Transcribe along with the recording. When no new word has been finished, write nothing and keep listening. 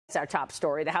Our top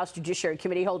story, the House Judiciary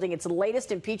Committee holding its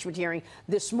latest impeachment hearing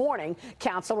this morning.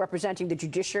 Counsel representing the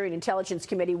Judiciary and Intelligence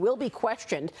Committee will be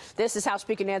questioned. This is House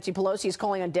Speaker Nancy Pelosi is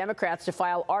calling on Democrats to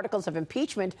file articles of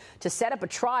impeachment to set up a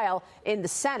trial in the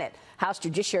Senate. House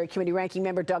Judiciary Committee ranking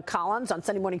member Doug Collins on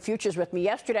Sunday Morning Futures with me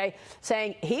yesterday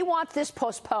saying he wants this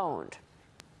postponed.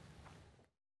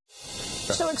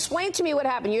 So explain to me what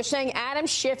happened. You're saying Adam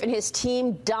Schiff and his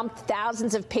team dumped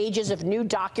thousands of pages of new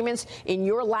documents in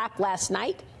your lap last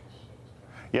night?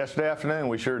 Yesterday afternoon,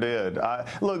 we sure did.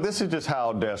 Look, this is just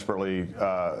how desperately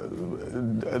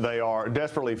they are,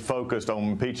 desperately focused on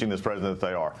impeaching this president that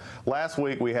they are. Last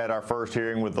week, we had our first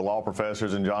hearing with the law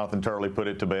professors, and Jonathan Turley put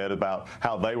it to bed about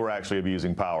how they were actually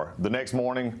abusing power. The next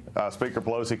morning, Speaker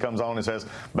Pelosi comes on and says,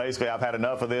 basically, I've had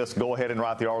enough of this. Go ahead and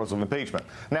write the articles of impeachment.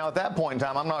 Now, at that point in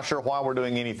time, I'm not sure why we're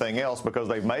doing anything else because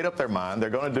they've made up their mind. They're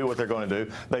going to do what they're going to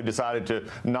do. They've decided to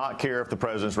not care if the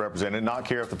president's represented, not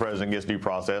care if the president gets due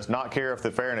process, not care if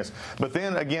the fairness. But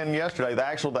then again yesterday,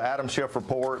 the Adam Schiff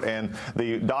report and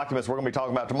the documents we're going to be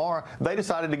talking about tomorrow, they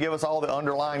decided to give us all the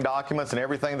underlying documents and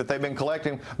everything that they've been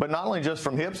collecting, but not only just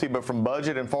from HPSI, but from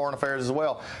budget and foreign affairs as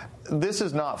well. This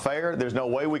is not fair. There's no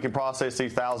way we can process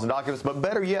these 1,000 documents, but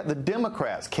better yet, the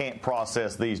Democrats can't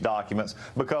process these documents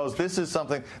because this is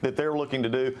something that they're looking to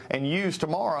do and use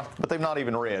tomorrow, but they've not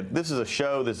even read. This is a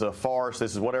show. This is a farce.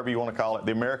 This is whatever you want to call it.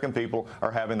 The American people are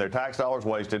having their tax dollars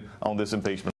wasted on this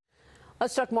impeachment.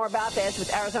 Let's talk more about this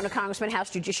with Arizona Congressman, House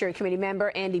Judiciary Committee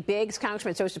member Andy Biggs. Congressman,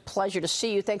 it's always a pleasure to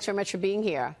see you. Thanks very much for being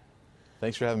here.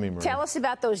 Thanks for having me, Maria. Tell us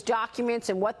about those documents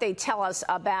and what they tell us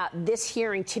about this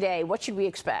hearing today. What should we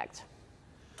expect?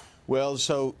 Well,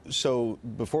 so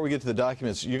before we get to the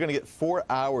documents, you're going to get 4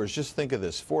 hours. Just think of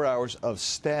this, 4 hours of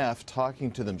staff talking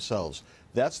to themselves.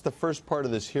 That's the first part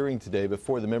of this hearing today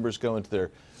before the members go into their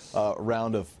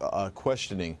round of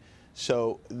questioning.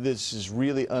 So this is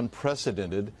really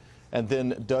unprecedented. And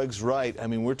then Doug's right. I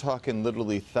mean, we're talking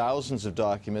literally thousands of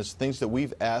documents, things that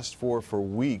we've asked for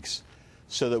weeks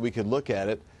so that we could look at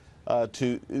it.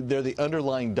 They're the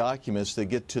underlying documents that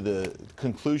get to the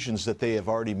conclusions that they have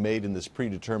already made in this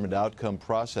predetermined outcome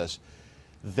process.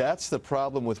 That's the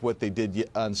problem with what they did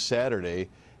on Saturday.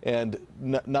 And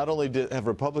not only have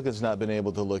Republicans not been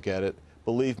able to look at it,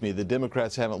 believe me, the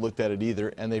Democrats haven't looked at it either,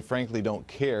 and they frankly don't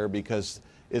care because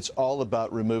it's all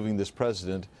about removing this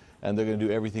president, and they're going to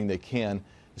do everything they can.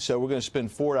 So we're going to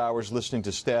spend 4 hours listening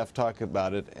to staff talk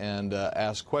about it and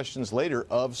ask questions later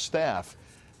of staff.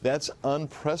 That's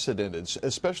unprecedented,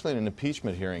 especially in an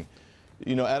impeachment hearing.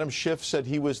 You know, Adam Schiff said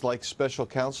he was like special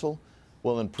counsel.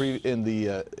 Well, in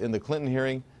the Clinton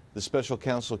hearing, the special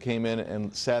counsel came in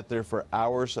and sat there for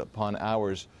hours upon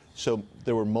hours. So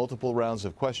there were multiple rounds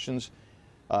of questions.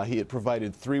 He had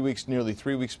provided nearly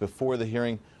 3 weeks before the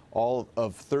hearing, all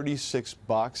of 36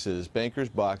 boxes, bankers'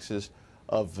 boxes,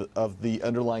 of the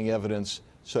underlying evidence,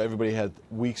 so everybody had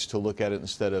weeks to look at it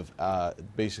instead of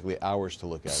basically hours to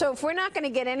look at it. So if we're not going to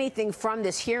get anything from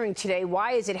this hearing today,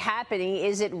 why is it happening?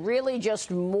 Is it really just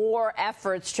more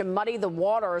efforts to muddy the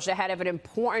waters ahead of an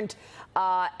important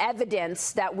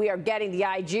evidence that we are getting, the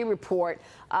IG report,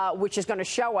 which is going to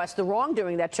show us the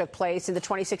wrongdoing that took place in the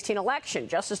 2016 election?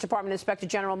 Justice Department Inspector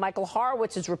General Michael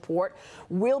Horowitz's report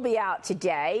will be out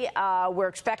today. We're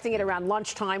expecting it around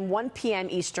lunchtime, 1 p.m.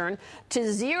 Eastern,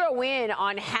 to zero in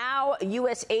on how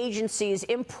U.S. agencies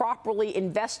improperly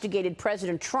investigated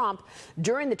President Trump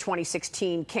during the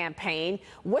 2016 campaign.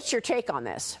 What's your take on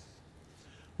this?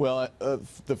 Well,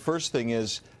 the first thing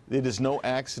is, it is no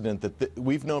accident that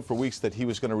we've known for weeks that he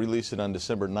was going to release it on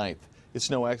December 9th. It's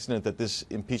no accident that this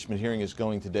impeachment hearing is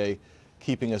going today,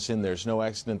 keeping us in there. It's no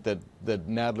accident that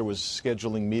Nadler was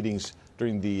scheduling meetings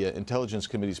during the Intelligence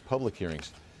Committee's public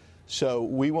hearings. So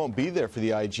we won't be there for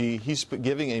the IG. He's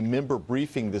giving a member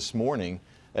briefing this morning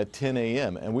at 10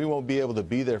 a.m., and we won't be able to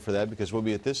be there for that because we'll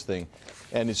be at this thing.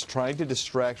 And it's trying to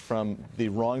distract from the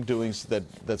wrongdoings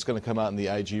that's going to come out in the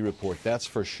IG report, that's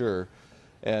for sure.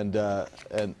 And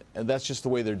that's just the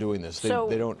way they're doing this. They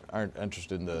aren't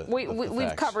interested in the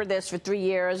We've covered this for 3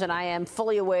 years, and I am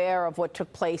fully aware of what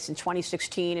took place in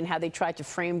 2016 and how they tried to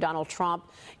frame Donald Trump,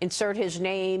 insert his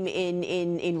name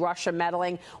in Russia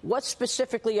meddling. What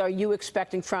specifically are you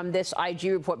expecting from this IG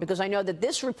report? Because I know that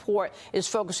this report is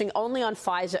focusing only on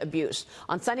FISA abuse.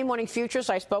 On Sunday Morning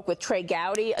Futures, I spoke with Trey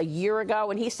Gowdy a year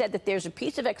ago, and he said that there's a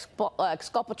piece of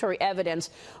exculpatory evidence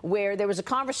where there was a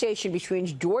conversation between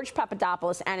George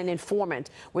Papadopoulos and an informant,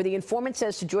 where the informant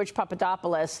says to George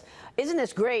Papadopoulos, "Isn't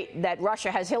this great that Russia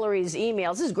has Hillary's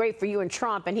emails? This is great for you and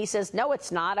Trump." And he says, "No,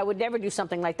 it's not. I would never do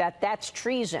something like that. That's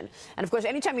treason." And of course,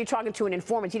 anytime you're talking to an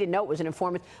informant, he didn't know it was an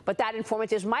informant, but that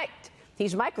informant is mic'd.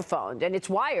 he's microphoned and it's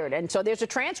wired. And so there's a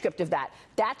transcript of that.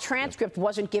 That transcript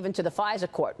wasn't given to the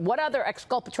FISA court. What other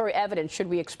exculpatory evidence should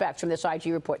we expect from this IG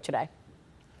report today?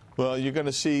 Well, you're going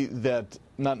to see that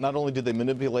not only did they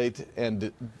manipulate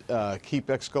and keep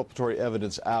exculpatory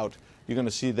evidence out, you're going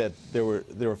to see that there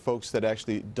were folks that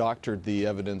actually doctored the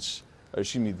evidence, or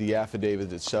excuse me, the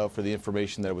affidavit itself, or the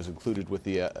information that was included with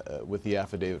the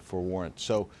affidavit for warrant.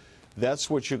 So that's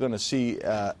what you're going to see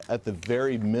at the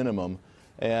very minimum,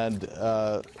 and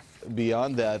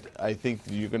beyond that, I think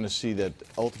you're going to see that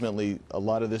ultimately a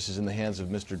lot of this is in the hands of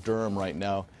Mr. Durham right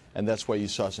now, and that's why you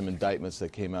saw some indictments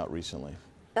that came out recently.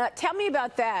 Tell me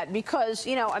about that, because,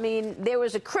 you know, I mean, there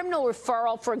was a criminal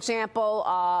referral, for example,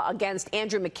 against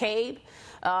Andrew McCabe,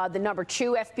 the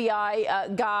 #2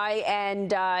 FBI guy,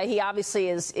 and he obviously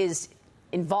is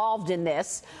involved in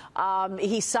this.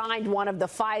 He signed one of the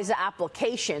FISA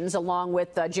applications along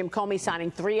with Jim Comey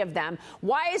signing 3 of them.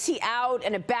 Why is he out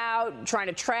and about trying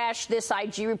to trash this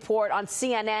IG report on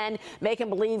CNN, making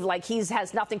believe like he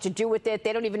has nothing to do with it?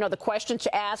 They don't even know the questions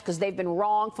to ask because they've been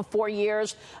wrong for 4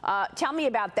 years. Tell me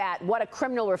about that, what a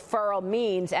criminal referral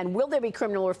means, and will there be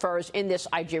criminal referrals in this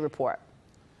IG report?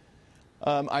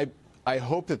 I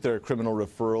hope that there are criminal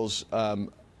referrals.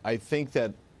 I think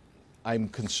that I'm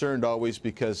concerned always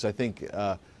because I think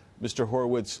Mr.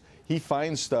 Horowitz, he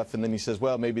finds stuff and then he says,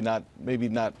 well, maybe not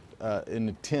in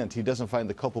intent. He doesn't find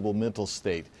the culpable mental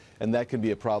state, and that can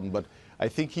be a problem. But I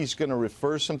think he's going to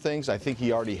refer some things. I think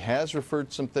he already has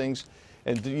referred some things.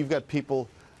 And you've got people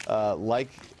like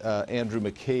Andrew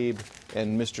McCabe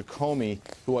and Mr. Comey,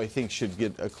 who I think should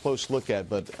get a close look at.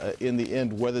 But in the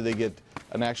end, whether they get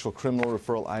an actual criminal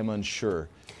referral, I'm unsure.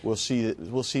 We'll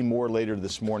see more later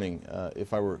this morning.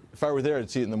 If I were there, I'd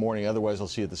see it in the morning. Otherwise, I'll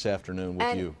see it this afternoon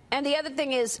with you. And the other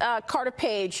thing is Carter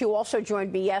Page, who also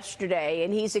joined me yesterday,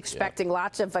 and he's expecting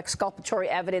lots of exculpatory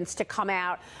evidence to come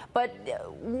out. But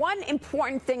one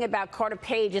important thing about Carter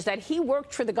Page is that he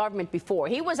worked for the government before.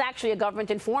 He was actually a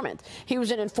government informant. He was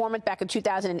an informant back in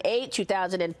 2008,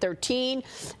 2013.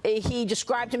 He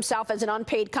described himself as an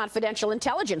unpaid confidential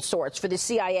intelligence source for the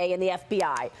CIA and the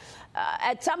FBI.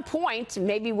 At some point,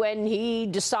 maybe when he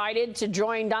decided to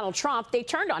join Donald Trump, they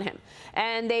turned on him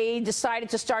and they decided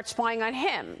to start spying on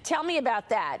him. Tell me about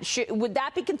that. Would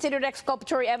that be considered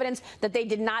exculpatory evidence that they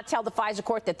did not tell the FISA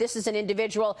court that this is an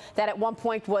individual that at one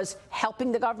point was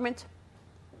helping the government?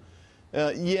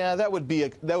 Yeah, that would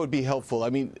be helpful. I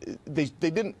mean, they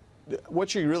didn't.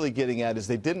 What you're really getting at is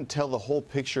they didn't tell the whole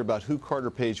picture about who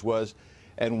Carter Page was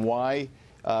and why.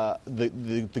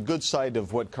 The good side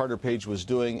of what Carter Page was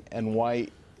doing and why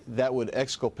that would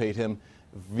exculpate him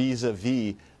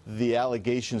vis-a-vis the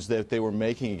allegations that they were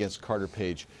making against Carter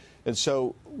Page. And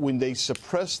so when they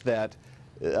suppressed that,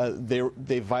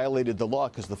 they violated the law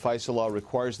because the FISA law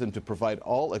requires them to provide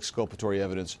all exculpatory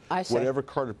evidence. I see. Whatever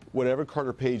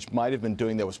Carter Page might have been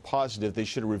doing that was positive, they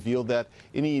should have revealed that.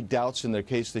 Any doubts in their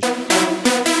case, they should